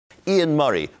Ian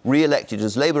Murray, re-elected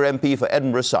as Labour MP for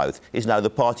Edinburgh South, is now the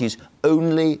party's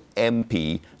only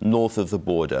MP north of the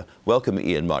border. Welcome,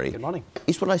 Ian Murray. Good morning.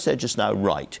 Is what I said just now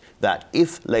right, that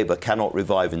if Labour cannot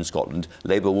revive in Scotland,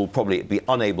 Labour will probably be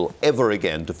unable ever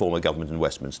again to form a government in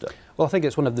Westminster? Well, I think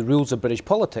it's one of the rules of British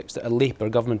politics that a Labour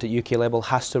government at UK level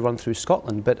has to run through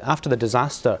Scotland. But after the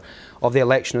disaster of the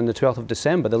election on the 12th of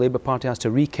December, the Labour Party has to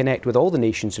reconnect with all the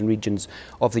nations and regions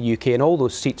of the UK and all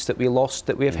those seats that we lost,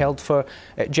 that we have held for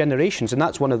generations. And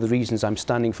that's one of the reasons I'm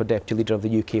standing for Deputy Leader of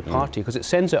the UK Party, because it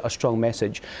sends out a strong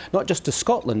message, not just to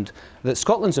Scotland, that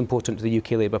Scotland's important to the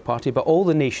UK Labour Party, but all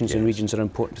the nations and regions are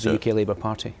important to the UK Labour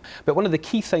Party. But one of the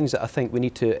key things that I think we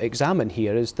need to examine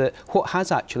here is that what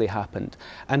has actually happened,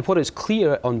 and what is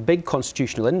clear on big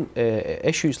constitutional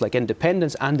issues like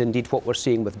independence and indeed what we're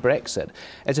seeing with Brexit,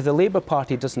 is if the Labour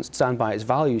Party doesn't stand by its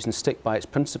values and stick by its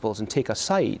principles and take a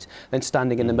side, then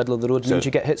standing in the middle of the road means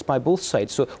you get hits by both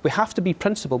sides. So we have to be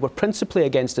principled. We're principally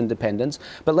against independence,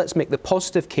 but let's make the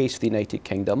positive case for the United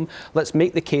Kingdom. Let's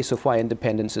make the case of why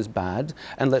independence is bad,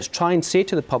 and let's try and say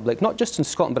to the public, not just in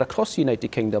Scotland but across the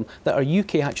United Kingdom, that our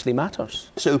UK actually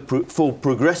matters. So for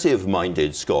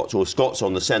progressive-minded Scots, or Scots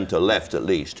on the centre left at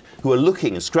least, who are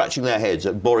looking and scratching their heads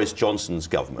at Boris Johnson's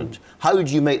government, how would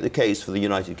you make the case for the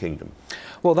United Kingdom?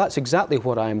 Well, that's exactly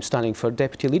what I'm standing for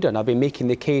Deputy Leader, and I've been making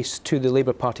the case to the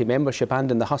Labour Party membership and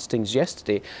in the hustings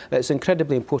yesterday that it's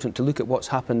incredibly important to look at what's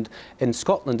happened in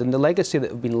Scotland, and the legacy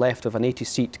that have been left of an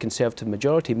 80-seat Conservative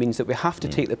majority means that we have to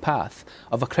take the path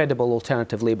of a credible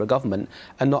alternative Labour government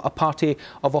and not a party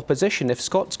of opposition. If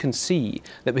Scots can see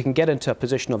that we can get into a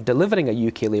position of delivering a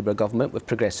UK Labour government with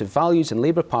progressive values and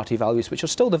Labour Party values, which are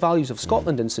still the values of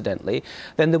Scotland incidentally,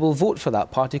 then they will vote for that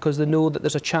party because they know that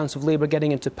there's a chance of Labour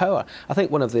getting into power. I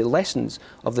think one of the lessons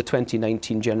of the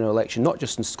 2019 general election, not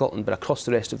just in Scotland but across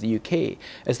the rest of the UK,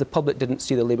 is the public didn't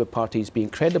see the Labour Party as being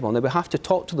credible. Now we have to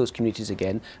talk to those communities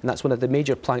again, and that's one of the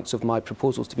major planks of my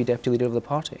proposals to be Deputy Leader of the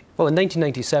party. Well, in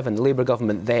 1997, the Labour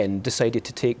government then decided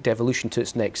to take devolution to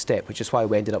its next step, which is why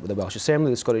we ended up with the Welsh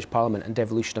Assembly, the Scottish Parliament and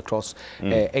devolution across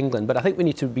England. But I think we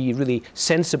need to be really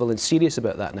sensible and serious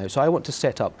about that now. So I want to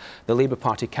set up the Labour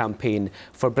Party campaign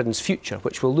for Britain's future,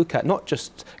 which will look at not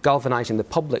just galvanising the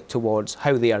public towards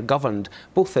how they are governed,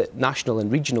 both at national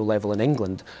and regional level in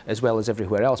England as well as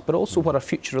everywhere else, but also what our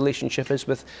future relationship is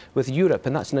with Europe,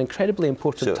 and that's an incredibly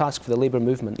important task for the Labour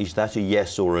movement. Is that a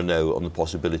yes or a no on the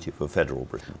possibility for federal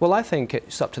Britain? Well, I think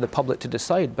it's up to the public to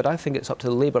decide, but I think it's up to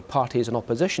the Labour Party as an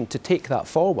opposition to take that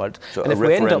forward. So and if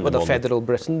we end up with a federal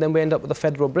Britain, then we end up with a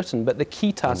federal Britain. But the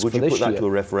key task for this year... Would you put that to a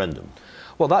referendum?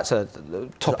 Well, that's a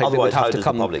topic that would have to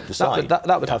come. The public decide?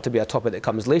 That would have to be a topic that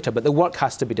comes later, but the work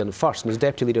has to be done first. And as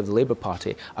Deputy Leader of the Labour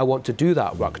Party, I want to do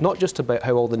that work, not just about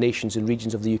how all the nations and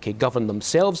regions of the UK govern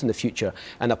themselves in the future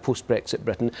and a post-Brexit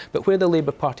Britain, but where the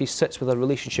Labour Party sits with a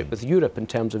relationship with Europe in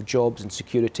terms of jobs and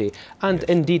security, and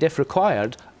indeed, if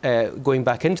required, going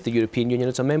back into the European Union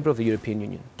as a member of the European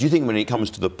Union. Do you think when it comes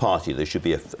to the party there should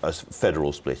be a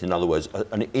federal split? In other words,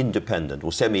 an independent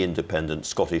or semi-independent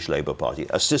Scottish Labour Party,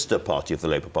 a sister party of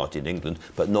the Labour Party in England,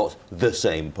 but not the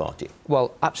same party?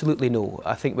 Well, absolutely no.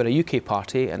 I think we're a UK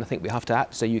party and I think we have to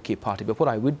act as a UK party, but what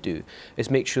I would do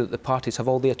is make sure that the parties have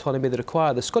all the autonomy they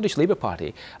require. The Scottish Labour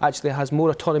Party actually has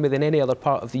more autonomy than any other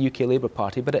part of the UK Labour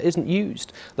Party, but it isn't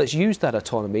used. Let's use that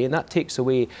autonomy, and that takes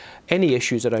away any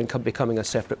issues around becoming a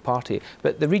separate party.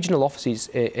 But the regional offices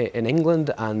in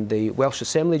England and the Welsh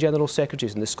Assembly General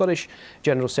Secretaries and the Scottish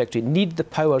General Secretary need the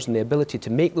powers and the ability to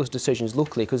make those decisions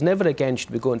locally, because never again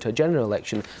should we go into a general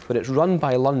election where it's run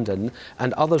by London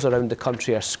and others around the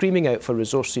country are screaming out for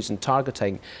resources and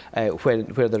targeting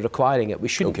where they're requiring it. We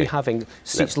shouldn't be having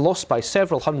seats lost by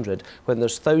several hundred when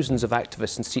there's thousands of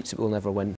activists and seats that we'll never win.